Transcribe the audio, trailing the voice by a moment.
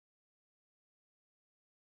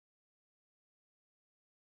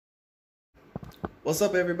What's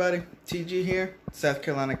up, everybody? TG here, South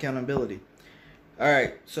Carolina Accountability.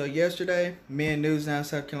 Alright, so yesterday, me and News Now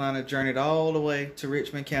South Carolina journeyed all the way to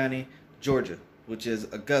Richmond County, Georgia, which is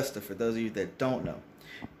Augusta for those of you that don't know.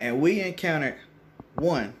 And we encountered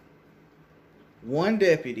one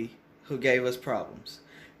deputy who gave us problems.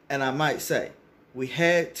 And I might say, we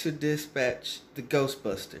had to dispatch the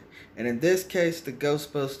Ghostbuster. And in this case, the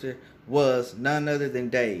Ghostbuster was none other than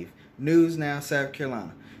Dave, News Now South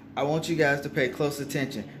Carolina. I want you guys to pay close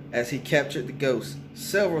attention as he captured the ghost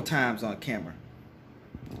several times on camera.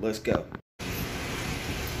 Let's go.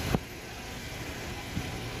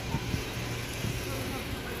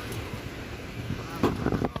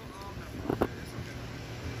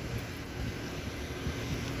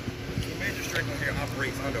 The magistrate on here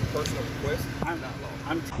operates under personal request. I'm not law.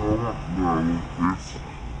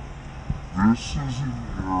 This is an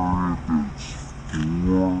area that's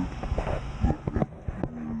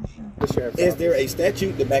for Is there a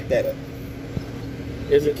statute to back that up?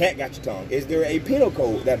 Your cat got your tongue. Is there a penal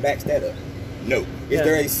code that backs that up? No. Is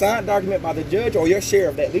there a signed document by the judge or your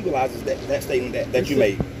sheriff that legalizes that statement that you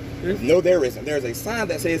made? No, there isn't. There's a sign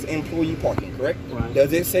that says employee parking, correct? Right.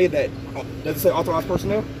 Does it say that? Does it say authorized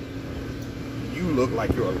personnel? You look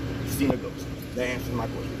like you're seen a ghost. That answers my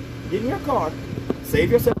question. Get in your car,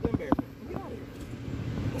 save yourself the embarrassment, and get out of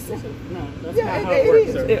here. No, that's not how it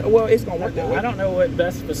works, sir. Well, it's gonna work that way. I don't know what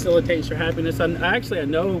best facilitates your happiness. I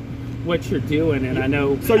know what you're doing, and I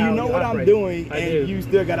know. So you know what I'm doing, and do. you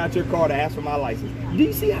still got out your car to ask for my license. Do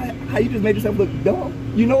you see how you just made yourself look dumb?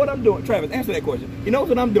 You know what I'm doing, Travis? Answer that question. He knows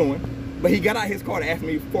what I'm doing, but he got out his car to ask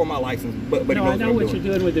me for my license. But no, I know what you're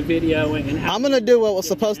doing with the video and how. I'm gonna do what was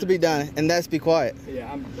supposed to be done, and that's be quiet.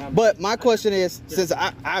 Yeah, But my question is, since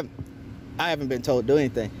I haven't been told to do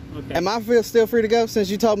anything, okay. am I still free to go? Since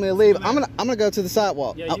you told me to leave, I'm gonna go to the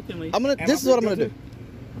sidewalk. Yeah, you can leave. This is what I'm gonna do.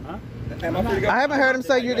 Huh? I haven't heard him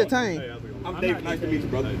say you're detained. I'm David. Nice to meet you,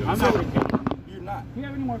 brother. I'm not. You're not. Do you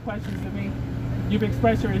have any more questions to me? You've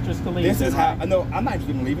expressed your interest to leave. This is how I know. I'm not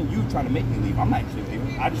interested in leaving. You trying to make me leave. I'm not interested in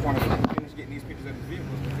leaving. I just want to finish getting these pictures of the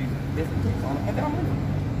vehicles with these different things on them, and then I'm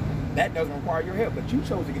leaving. That doesn't require your help, but you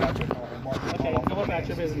chose to get out your car and mark it Okay, all off. go about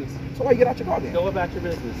your business. So why you get out your car then? Go about your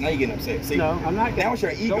business. Now you're getting upset. See? No, I'm not. Now it's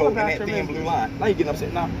your ego and that thin blue line. Now you're getting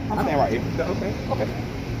upset. Now I'm staying right here. Okay. Okay.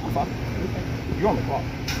 I'm fine. Okay. You're on the clock,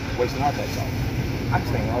 wasting our tax dollars. I can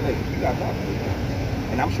stay all day. You got problems with that.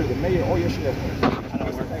 And I'm sure the mayor or your sheriff I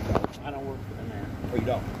don't work for the mayor. or you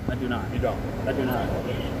don't. I do not. You don't. I do not.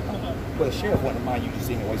 Well, the sheriff wouldn't mind you just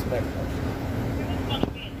seeing a waste of tax dollars.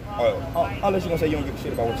 Unless you're gonna say you don't give a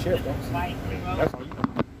shit about what the sheriff thinks. That's all you do.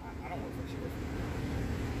 I don't work for the sheriff.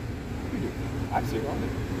 You do. I see it all day.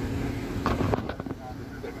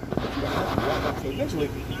 So eventually,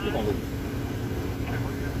 you're gonna lose.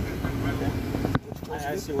 I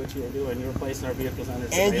asked you what you were doing. You were placing our vehicles under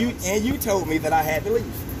surveillance. And you told me that I had to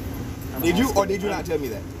leave. Did you or did you not tell me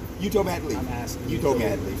that? You told me I had to leave. I'm asking. You told me I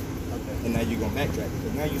had to leave. Okay. And now you're gonna backtrack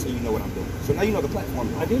because now you say you know what I'm doing. So now you know the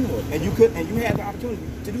platform. I do know it. And you had the opportunity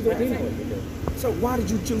to do the right thing. I do know what you're doing. So why did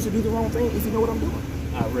you choose to do the wrong thing if you know what I'm doing?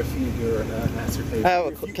 I refute your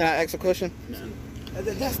assertion. Can I ask a question? No.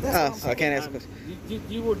 That's I can't ask a question.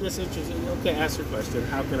 You were disinterested. Okay, ask your question.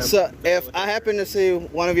 How can I? So if I happen to see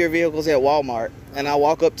one of your vehicles at Walmart and I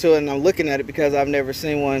walk up to it and I'm looking at it because I've never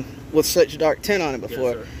seen one with such dark tint on it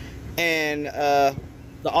before, Yes, and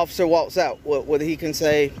the officer walks out, would he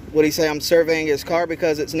say I'm surveying his car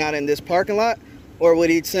because it's not in this parking lot, or would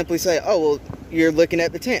he simply say, oh well, you're looking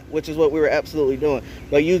at the tent, which is what we were absolutely doing,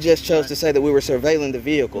 but you just chose to say that we were surveilling the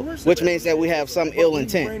vehicle, which means that we have some ill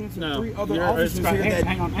intent. No,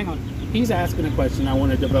 hang on. He's asking a question. I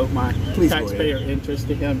want to devote my taxpayer interest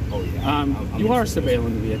to him. Oh, yeah. You are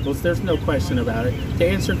surveilling the vehicles. There's no question about it. To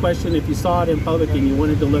answer your question, if you saw it in public and you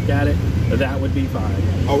wanted to look at it, that would be fine.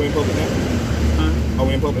 Are we in public now? Are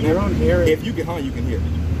we in public now? Your own area. If you can you can hear.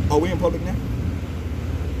 Are we in public now?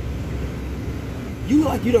 You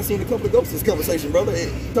don't seen a couple of ghosts in this conversation, brother.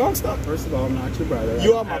 Tongue stuck. First of all, I'm not your brother.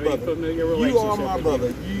 You are my brother. Familiar You are my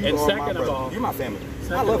brother. And second of all, you're my family.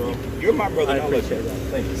 I love you. You're my brother. I appreciate that.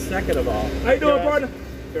 Thank you. Second of all, How you doing, partner?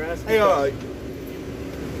 You're asking. Hey,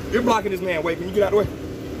 you're blocking this man way. Can you get out of the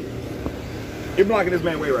way? You're blocking this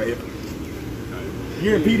man way right here.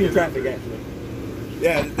 You're impeding traffic, actually.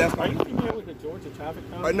 Yeah, that's Are fine. you familiar with the Georgia traffic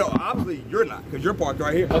code? No, obviously you're not, because you're parked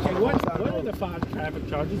right here. Okay, what are the 5 traffic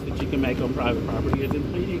charges that you can make on private property? Is it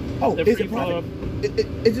impeding? Oh, the is free it flow private?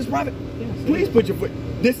 of- Is this private? Yes, Please put your foot.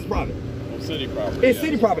 This is private. City property. It's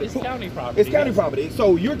city property. It's county property. It's county property.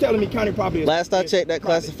 So you're telling me county property is Last I checked, that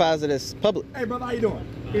private. classifies it as public. Hey, brother, how you doing?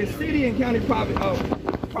 It's city and county property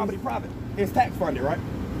private. It's tax funded, right?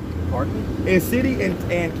 Pardon me? Is city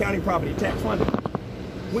and county property tax funded,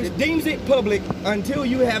 which deems it public until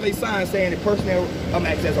you have a sign saying that personnel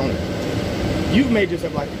access on it. You've made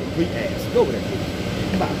yourself like a complete ass. Go over there, please.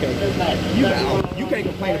 You can't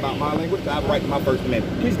complain about my language. I have a right to my First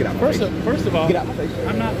Amendment. Please get out my face. First of all, get out my face.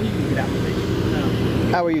 I'm not leaving. Get out my face.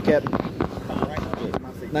 No. How are you, Captain?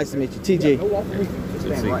 Nice to meet you. TG.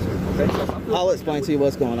 I'll explain to you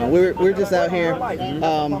what's going on. We're just out here.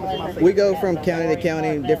 We go from county to county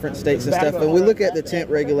in different states and stuff, and we look at the tent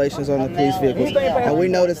regulations on the police vehicles, and we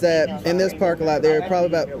noticed that in this parking lot there are probably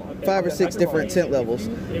about 5 or 6 different tent levels,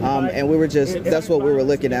 and we were that's what we were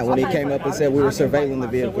looking at when he came up and said we were surveilling the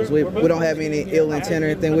vehicles. We don't have any ill intent or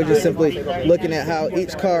anything. We're just simply looking at how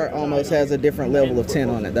each car almost has a different level of tent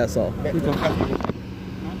on it. That's all.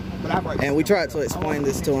 And we tried to explain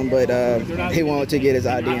this to him, but he wanted to get his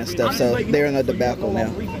ID and stuff, so they're in a debacle now.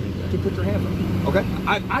 To put your hands up, okay?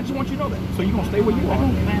 I just want you to know that. So you're gonna stay where you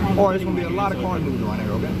are, or there's gonna be a lot of cars moving around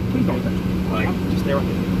here, okay? Please don't touch me. All right, just stay right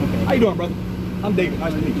there. Okay. How you doing, brother? I'm David.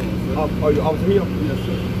 Nice to meet you. Are you Officer Hill? Yes,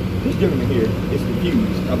 sir. This gentleman here is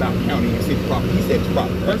confused about county and city property. He said it's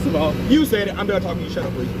property. Right? First of all, you said it. I'm done talking to you. Shut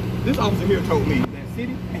up, please. This officer here told me that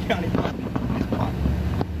city and county property is property.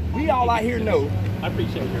 We all out here know. I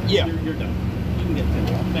appreciate it. Yeah. You're done. You can get to it.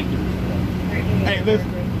 Thank you. Hey, listen.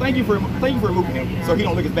 Thank you for removing him, so he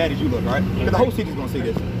don't look as bad as you look, all right? Because the whole city's gonna see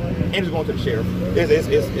this, and it's going to the sheriff.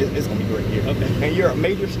 It's gonna be great here. Okay. And you're a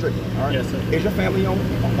major strickler, all right? Yes, sir. Is your family on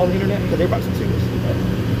the internet? Because everybody's gonna see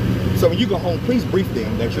this. So when you go home, please brief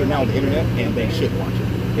them that you're now on the internet and they should watch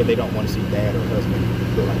it if they don't want to see dad or husband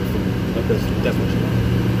feel like a fool, because that's what you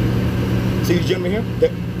want. See these gentlemen here?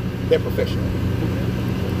 They're professional.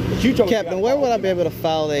 Captain, where would I be able to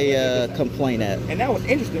file a complaint at? And that was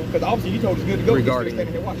interesting because obviously you told us good to go. Regarding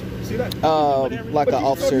standing here watching. See that? Like an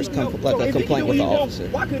officer's like a complaint with the officer.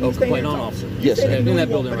 Why couldn't he stay complaint here on talk? officer. Yes, sir. In that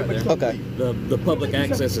building right there. Okay. The public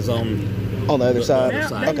access is on the other side.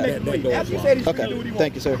 Okay. That door is locked. Okay.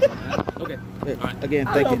 Thank you, sir. Okay. Right. Again,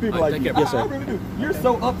 I thank love you. people like you. Yes, sir. I really do. You're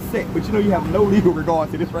so upset, but you know you have no legal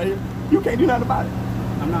regard to this right here. You can't do nothing about it.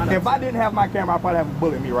 I'm not upset. If I didn't have my camera, I'd probably have a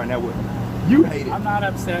bullet in me right now, wouldn't I? You hate it. I'm not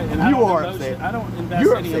upset. And You are upset. I don't invest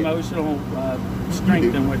You're any upset. emotional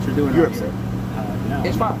strength in what you're doing. You're right upset. here. No.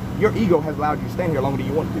 It's fine. Your ego has allowed you to stand here longer than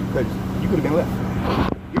you wanted to because you could have been left.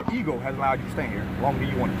 Your ego has allowed you to stand here longer than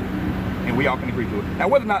you wanted to. And we all can agree to it. Now,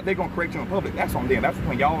 whether or not they're going to correct you in public, that's on them. That's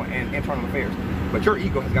between y'all and internal affairs. But your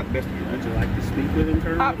ego has got the best of you. Would you like to speak with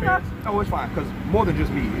internal affairs? No, it's fine. Because more than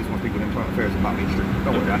just me is going to speak with internal affairs about me strict.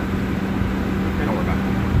 Don't worry about it. Don't worry about it.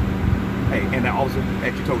 Hey, and that officer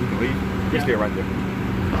that you told me to leave, he's still right there.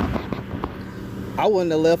 I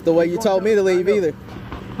wouldn't have left the way you told me to leave either.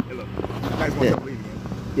 Hey, look. Guy's going to leave again.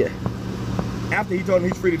 Yeah. After he told him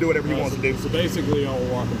he's free to do whatever he wants to do. So basically, y'all were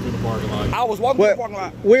walking through the parking lot. I was walking through the parking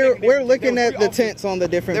lot. We're looking at the tents on the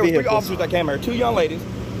different There were 3 vehicles. officers that came here, 2 young ladies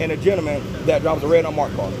and a gentleman that drives a red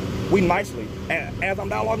unmarked car. We nicely, as I'm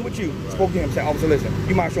dialoguing with you, spoke to him and said, officer, listen,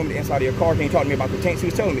 you might show me the inside of your car. Can you talk to me about the tents? He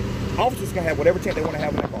was telling me, officers can have whatever tent they want to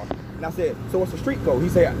have in their car. And I said, so what's the street code? He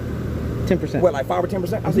said, 10%. what, like 5 or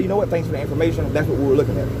 10%? I said, you know what, thanks for the information. That's what we were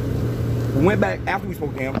looking at. We went back, after we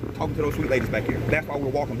spoke to him, talking to those sweet ladies back here. That's why we were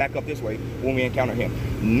walking back up this way when we encountered him.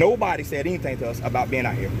 Nobody said anything to us about being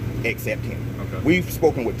out here except him. Okay. We've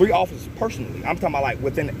spoken with 3 officers personally. I'm talking about like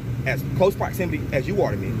within as close proximity as you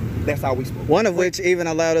are to me. That's how we spoke. One of which even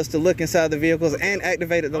allowed us to look inside the vehicles and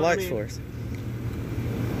activated the lights for us.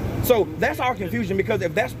 So that's our confusion, because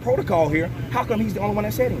if that's protocol here, how come he's the only one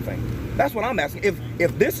that said anything? That's what I'm asking.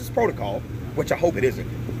 If this is protocol, which I hope it isn't,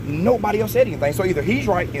 nobody else said anything. So either he's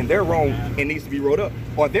right and they're wrong and needs to be wrote up,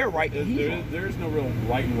 or they're right and he's wrong. There's no real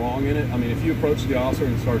right and wrong in it. I mean, if you approach the officer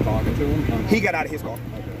and start talking to him, he got out of his car.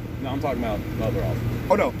 Okay. No, I'm talking about the other officer.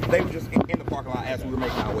 Oh no, they were just in the parking lot as we were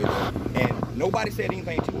making our way there, and nobody said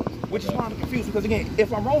anything to us, which is why I'm confused. Because again,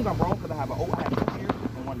 if I'm wrong, I'm wrong, because I have one ear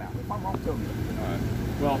and one mouth. If I'm wrong, tell me. All right.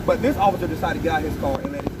 Well, but this officer decided to get out of his car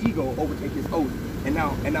and let his ego overtake his oath, and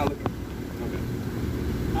now look at him. Okay.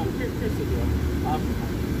 Here's the deal.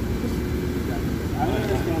 I don't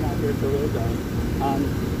understand out here for real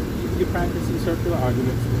though. You practice in circular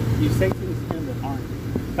arguments. You say things to him that aren't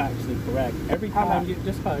factually correct. Every time you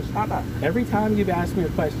just hush. Every time you've asked me a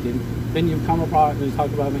question, then you come apart and you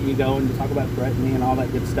talk about my ego and you talk about threatening and all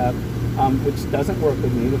that good stuff, which doesn't work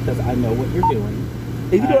with me because I know what you're doing.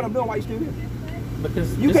 If you know what I'm doing, why you still here?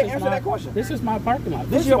 Because you can't answer that question. This is my parking lot.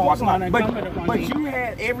 This is your parking lot. But you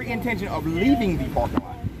had every intention of leaving the parking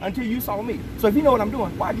lot until you saw me. So if you know what I'm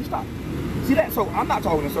doing, why'd you stop? See that? So I'm not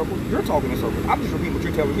talking in circles. You're talking in circles. I'm just repeating what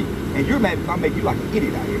you're telling me. And you're mad because I make you like an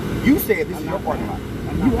idiot out here. You said this is your parking lot.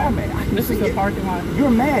 You are mad. This is the parking lot. You're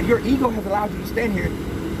mad. Your ego has allowed you to stand here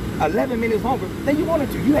 11 minutes longer than you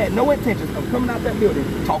wanted to. You had no intentions of coming out that building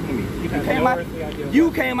talking to me.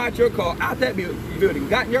 You came out your car, out that building,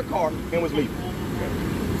 got in your car, and was leaving.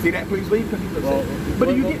 See that? Please leave. But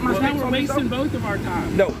do you get my now we're wasting both of our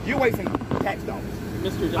time. No, you're wasting tax dollars.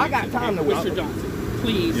 Mr. Johnson, I got time to waste. Mr. Johnson,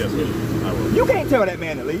 please. Yes, sir. I will. You can't tell that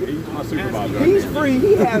man to leave. He's my supervisor. He's free.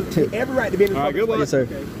 He has every right to be in his All right, good luck. Yes, sir.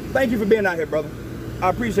 Thank you for being out here, brother. I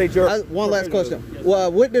appreciate your. One last question.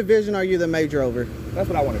 Well, what division are you the major over? That's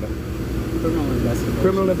what I want to know. Criminal investigation.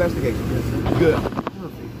 Criminal investigation. Yes, sir. Good.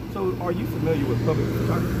 Perfect. So, are you familiar with public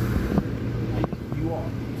photography? You are.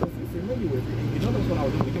 So, if you're familiar with it, and you notice what I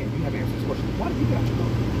was doing again, you have answered this question. Why did you get out your car?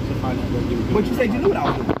 To find out what you were doing. But you said you knew what I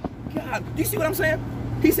was doing. God, do you see what I'm saying?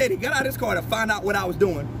 He said he got out his car to find out what I was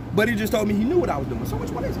doing, but he just told me he knew what I was doing. So,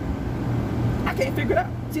 which one is it? I can't figure it out.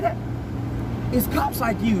 See that? It's cops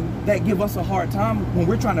like you that give us a hard time when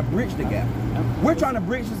we're trying to bridge the gap. We're trying to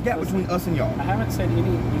bridge this gap between us and y'all. I haven't said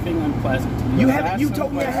anything unpleasant to you. You haven't. You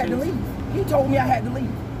told me I had to leave. You told me I had to leave.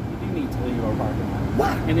 You do need to leave our parking lot.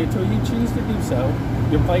 Why? And until you choose to do so,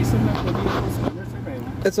 you're placing the vehicles under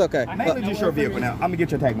surveillance. It's okay. Mainly just your vehicle now. I'm gonna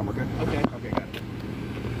get your tag number, okay? Okay. Okay, got it.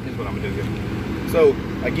 Here's what I'm gonna do here. So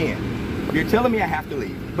again, you're telling me I have to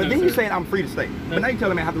leave, but then you said I'm free to stay. But now you're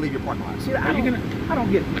telling me I have to leave your parking lot. See, I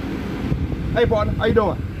don't get it. Hey, partner, how you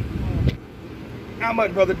doing? How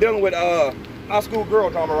much, brother? Dealing with our school girl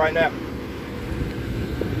drama right now.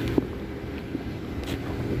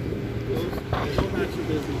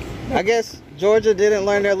 I guess Georgia didn't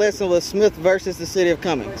learn their lesson with Smith versus the city of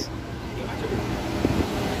Cummings.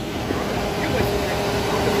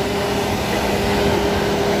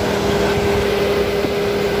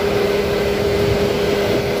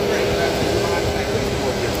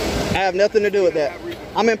 I have nothing to do with that.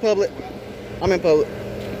 I'm in public. I'm in public.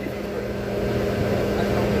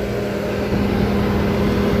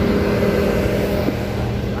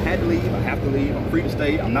 I had to leave. I have to leave. I'm free to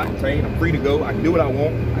stay. I'm not detained. I'm free to go. I can do what I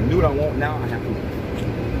want. I can do what I want. Now I have to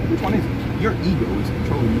leave. Which one is it? Your ego is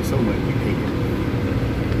controlling you so much. You hate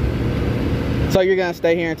it. So you're gonna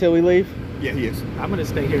stay here until we leave? Yeah, he is. I'm going to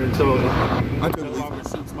stay here until we no leave. longer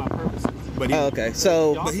suits my purposes. But he, Okay,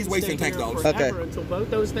 so Y'all But he's can wasting stay tax here dollars. forever Okay. Until both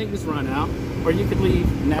those things run out, or you could leave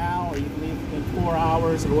now, or you can leave in 4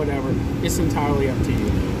 hours, or whatever. It's entirely up to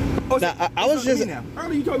you. Oh, Now, I was just-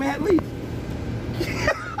 earlier you told me I had to leave.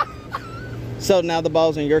 so now the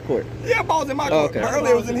ball's in your court. Yeah, ball's in my court. Okay. But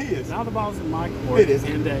earlier it was in his. Now the ball's in my court. It is.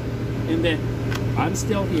 And that I'm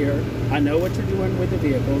still here. I know what you're doing with the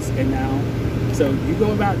vehicles, and now, so you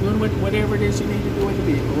go about doing whatever it is you need to do with the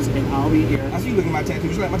vehicles, and I'll be here. I see you looking at my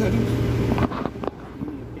tattoos. You like my tattoos? Any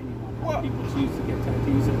opinion on how What? people choose to get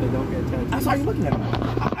tattoos if they don't get tattoos? I saw you looking at them.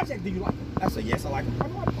 I said, do you like them? I said, yes, I like them.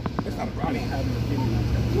 It's not a I problem. don't have an opinion on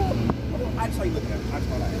tattoos. I just saw you looking at them. I just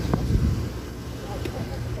thought I'd ask you.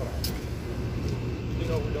 You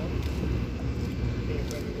know what we're doing?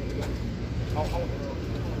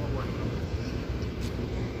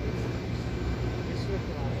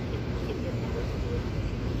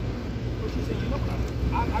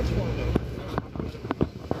 I just want to know.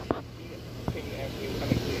 Can you ask me?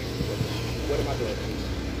 What am I doing?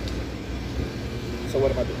 So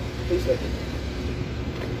what am I doing? Please let me.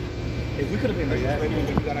 If we could have been there, when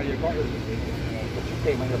you got out of your car, but you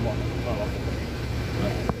came out here more.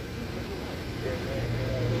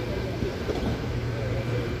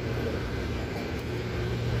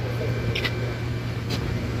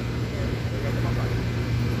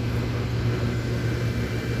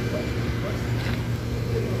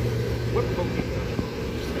 What provoked you?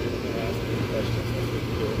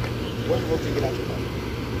 What provoked you to get out your car?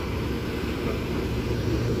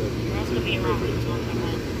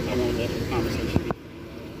 I won't let the conversation be.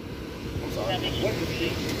 I'm sorry. What did you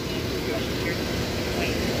do?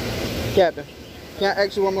 Captain, can I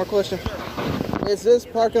ask you one more question? Is this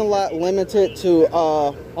parking lot limited to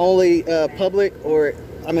only public, or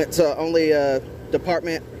I mean to only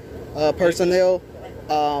department personnel,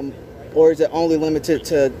 or is it only limited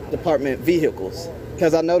to department vehicles?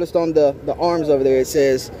 Because I noticed on the arms over there it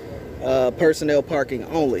says personnel parking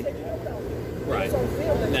only. Right.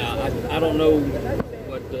 Now, I don't know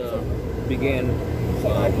what began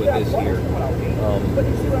with this here.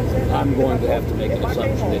 I'm going to have to make an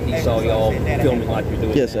assumption that he saw y'all filming like you're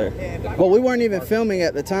doing. Yes, sir. Well, we weren't even filming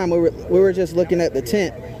at the time. We were just looking at the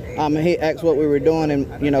tent. And he asked what we were doing,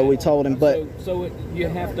 and we told him. But You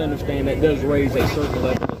have to understand that does raise a certain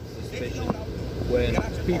level of suspicion when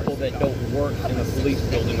people that don't work in a police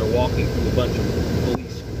building are walking through a bunch of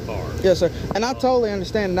police cars. yes, sir. And I totally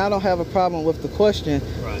understand, and I don't have a problem with the question,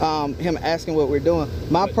 Right. him asking what we're doing.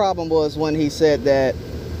 My problem was when he said that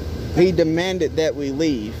he demanded that we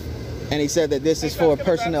leave. and he said that this is for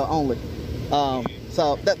personnel only.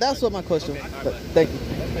 So that's what my question was. But thank you.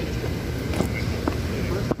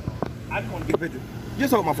 I just want to get a picture.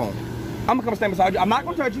 Just hold my phone. I'm gonna come stand beside you. I'm not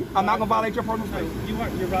gonna touch you. I'm not gonna violate your personal space.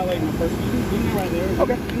 You're violating my personal. You can go right there.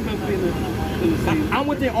 Okay. You can go be in the scene. I'm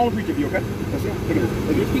within on picture of you, okay? That's it. Look at this.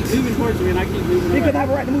 Look You at keep this. moving towards me, and I keep moving. You could have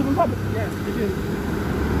a right to move in public. Yes, you do.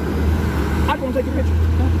 I just want to take your picture.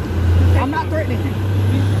 I'm not threatening you.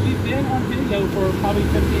 We've been on video for probably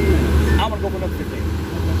 15 minutes. I'm gonna go for another 15.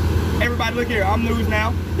 Everybody, look here. I'm news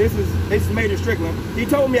now. This is Major Strickland. He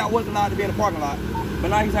told me I wasn't allowed to be in the parking lot, but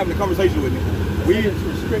now he's having a conversation with me. It's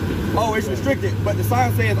restricted. Oh, it's restricted, but the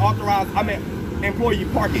sign says authorized. I mean, employee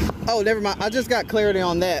parking. Oh, never mind. I just got clarity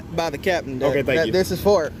on that by the captain. That, Okay, thank you. This is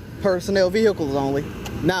for personnel vehicles only,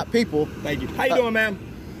 not people. Thank you. How you doing, ma'am?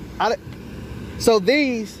 So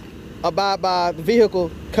these abide by the vehicle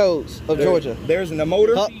codes of Georgia. There's no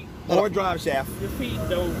motor Hold or on. drive shaft. Your feet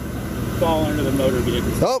don't fall under the motor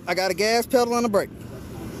vehicle. Oh, I got a gas pedal and a brake.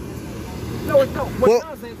 No, it's no. What's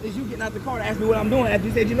nonsense is you getting out the car to ask me what I'm doing after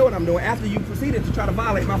you said you know what I'm doing. After you proceeded to try to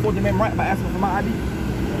violate my 14th Amendment right by asking for my ID.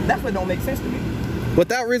 That's what don't make sense to me.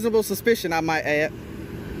 Without reasonable suspicion, I might add.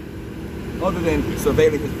 Other than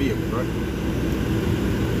surveilling his vehicle, right?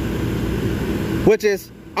 Which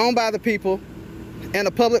is owned by the people in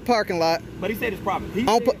a public parking lot. But he said it's private.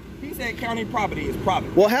 He said county property is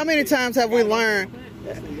private. Well, how many times have we learned?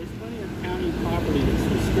 Listen, there's plenty of county property that's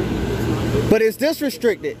restricted. It's not good. But is this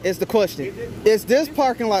restricted? Is the question. Is this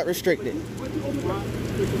parking lot restricted? Which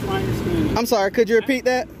is my understanding. I'm sorry, could you repeat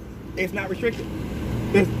that? It's not restricted.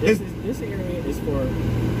 This area is for.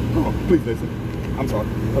 Oh, please listen. I'm sorry.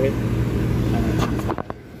 Okay.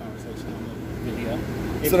 Conversation on the video.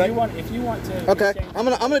 So If you want to. Okay, I'm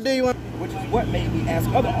gonna do you one. Which is what made me ask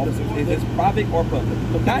other officers, is this private or public?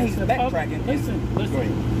 Now he's backtracking. Listen. Go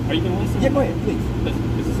ahead. Are you going to listen? Yeah, go ahead, please.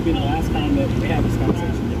 Listen, this has been the last time that we have this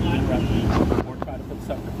conversation. If you interrupt me or try to put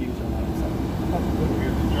some confusion on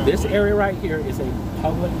it. This area right here is a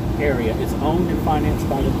public area. It's owned and financed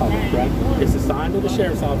by the public, right? It's assigned to the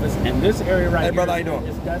sheriff's office, and this area right Hey, brother, how you doing?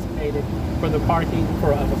 is designated for the parking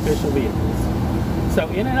of official vehicles. So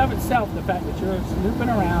in and of itself, the fact that you're snooping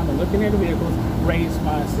around and looking at the vehicles raised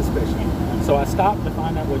my suspicion. So I stopped to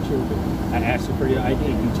find out what you were doing. I asked you for your ID.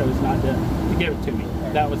 You chose not to give it to me.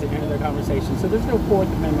 That was the end of the conversation. So there's no Fourth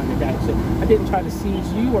Amendment attached. I didn't try to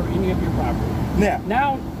seize you or any of your property.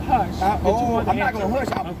 Now hush. I'm not going to hush.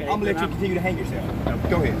 I'm going to let you continue to hang yourself. Okay.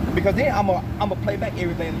 Go ahead. Because then I'm going to play back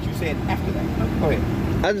everything that you said after that. Go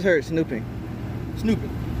ahead. I just heard snooping. Snooping.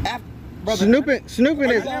 Brother, Snooping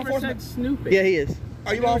Are you is. law enforcement? Snooping. Yeah, he is.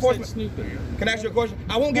 Are you law enforcement? Snooping. Can I ask you a question?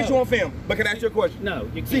 I won't get you on film, but can I ask you a question? No,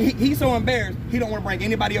 you can't. See, he's so embarrassed, he don't want to bring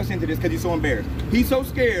anybody else into this because he's so embarrassed. He's so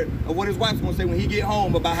scared of what his wife's going to say when he get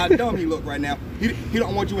home about how dumb he look right now. He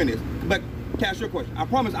don't want you in this. But can I ask you a question? I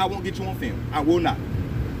promise I won't get you on film. I will not.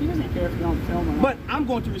 He doesn't care if you're on film or not. But I'm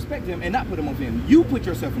going to respect him and not put him on film. You put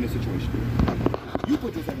yourself in this situation. You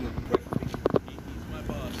put yourself in this situation. He's my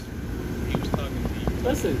boss. He was talking to you.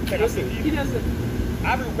 Listen, he doesn't. I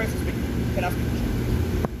have a request to speak. Can I speak to you?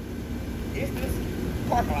 Is this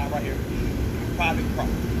parking lot right here private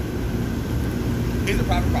property? Is it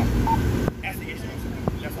private property? That's the issue.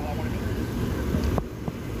 That's all I want to know.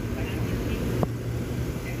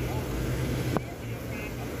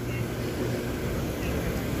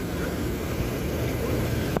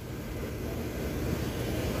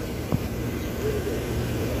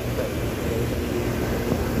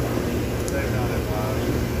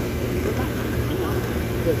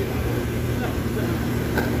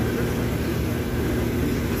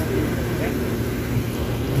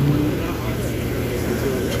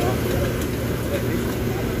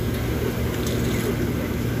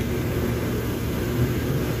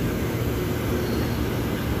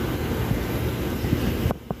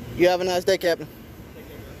 You have a nice day, Captain.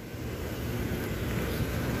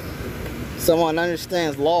 Someone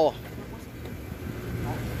understands law.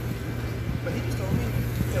 But he just told me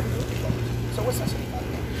that we were so what's that?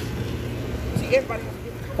 See, everybody.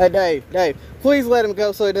 Hey, Dave, please let him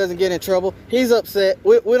go so he doesn't get in trouble. He's upset.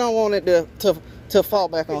 We don't want it to fall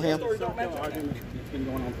back on him. It's been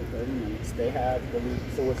going on for 30 minutes. They have the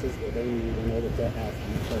sources that they need in order to ask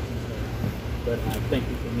these questions. But I thank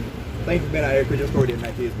you for me. Thank you for being out here, because your story didn't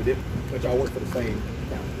match his, but y'all work for the same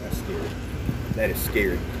county. That's scary. That is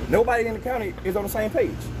scary. Nobody in the county is on the same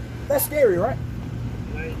page. That's scary, right?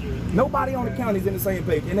 Nobody on the county is in the same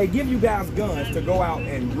page. And they give you guys guns to go out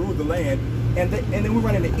and rule the land, and then we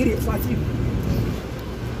run into idiots like you.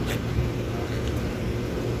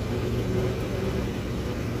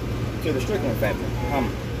 To the Strickland family,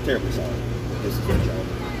 I'm terribly sorry. This is your job.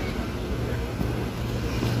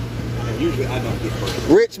 Usually I don't get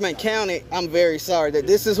personal. Richmond County, I'm very sorry that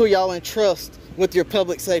this is who y'all entrust with your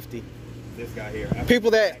public safety. This guy here.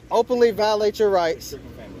 People that openly violate your rights.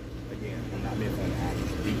 Strickland family. Again, I'm not being funny. I'm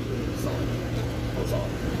deeply sorry. I'm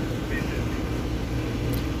sorry.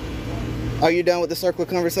 Are you done with the circle of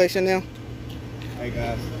conversation now? Hey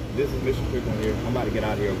guys, this is Mr. Strickland here. I'm about to get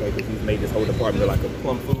out of here, okay? Because he's made this whole department look like a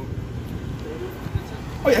plum food.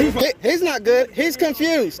 Oh yeah, he's not good. He's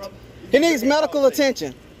confused. He needs medical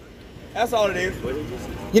attention. That's all it is.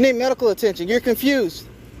 You need medical attention. You're confused.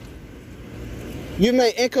 You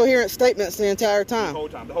made incoherent statements the entire time.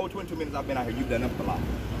 The whole 22 minutes I've been out here, you've done nothing a lot.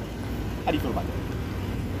 How do you feel about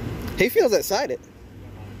that? He feels excited.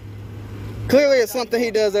 Clearly it's something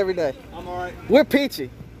he does every day. I'm alright. We're peachy.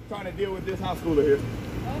 Trying to deal with this high schooler here.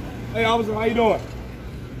 Hey officer, how you doing?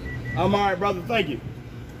 I'm alright, brother, thank you.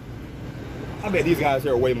 I bet these guys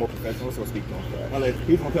here are way more professional. Let's go speak to him.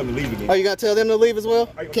 He's gonna tell them to leave again. Are you gonna tell them to leave as well?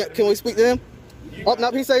 Can we speak to them? Oh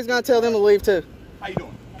no, he says he's gonna tell them to leave too. How you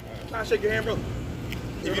doing? Can I shake your hand, brother?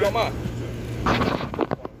 If you don't mind.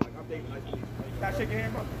 I'm David, nice to meet you. Can I shake your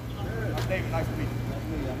hand, brother? I'm David, nice to meet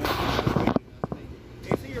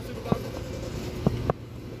you. Is he your supervisor?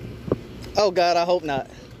 Oh God, I hope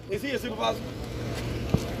not. Is he a supervisor?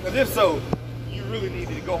 Because if so, you really need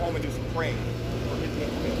to go home and do some praying.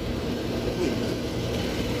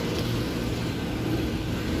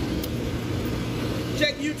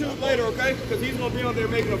 Check YouTube later, okay? Because he's going to be on there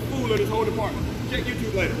making a fool of this whole department. Check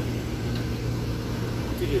YouTube later.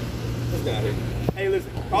 Let's get out of here. Hey,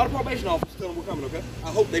 listen. Call the probation office. Tell them we're coming, okay? I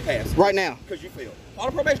hope they pass. Right now. Because you failed. Call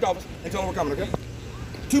the probation office and tell them we're coming, okay?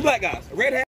 2 black guys. A red hat.